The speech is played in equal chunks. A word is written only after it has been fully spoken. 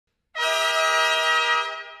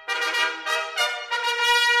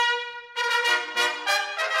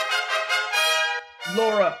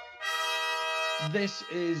Laura, this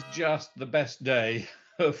is just the best day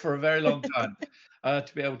for a very long time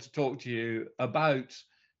to be able to talk to you about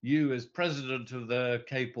you as president of the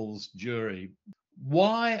Caples jury.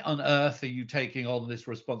 Why on earth are you taking on this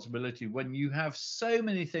responsibility when you have so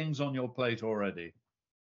many things on your plate already?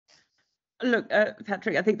 Look,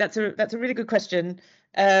 Patrick, I think that's a really good question,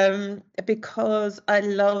 because I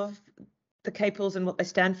love the Caples and what they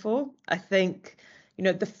stand for. I think,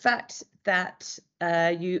 the fact that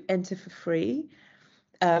you enter for free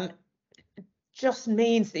just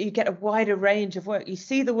means that you get a wider range of work. You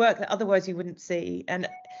see the work that otherwise you wouldn't see, and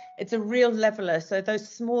it's a real leveler. So those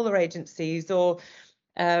smaller agencies or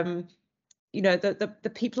the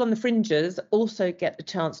people on the fringes also get the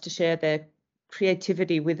chance to share their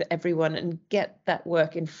creativity with everyone and get that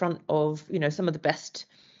work in front of some of the best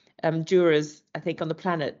jurors I think on the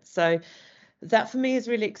planet. So that for me is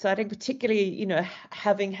really exciting, particularly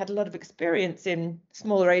having had a lot of experience in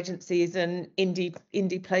smaller agencies and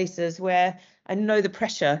indie places where I know the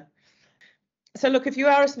pressure. So look, if you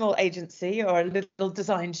are a small agency or a little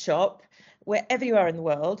design shop, wherever you are in the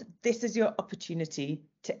world, this is your opportunity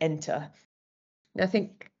to enter. I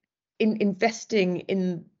think in investing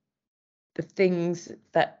in the things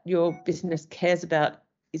that your business cares about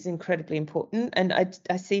is incredibly important. And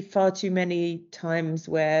I see far too many times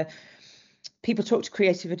where people talk to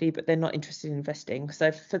creativity, but they're not interested in investing.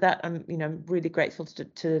 So for that, I'm really grateful to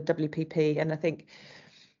WPP. And I think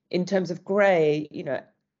in terms of Grey,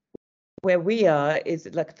 where we are is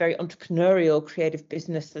like a very entrepreneurial, creative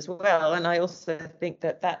business as well. And I also think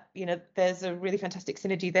that there's a really fantastic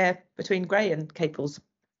synergy there between Grey and Caples.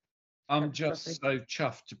 I'm just so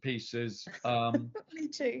chuffed to pieces. Me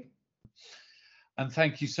too. And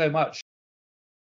thank you so much.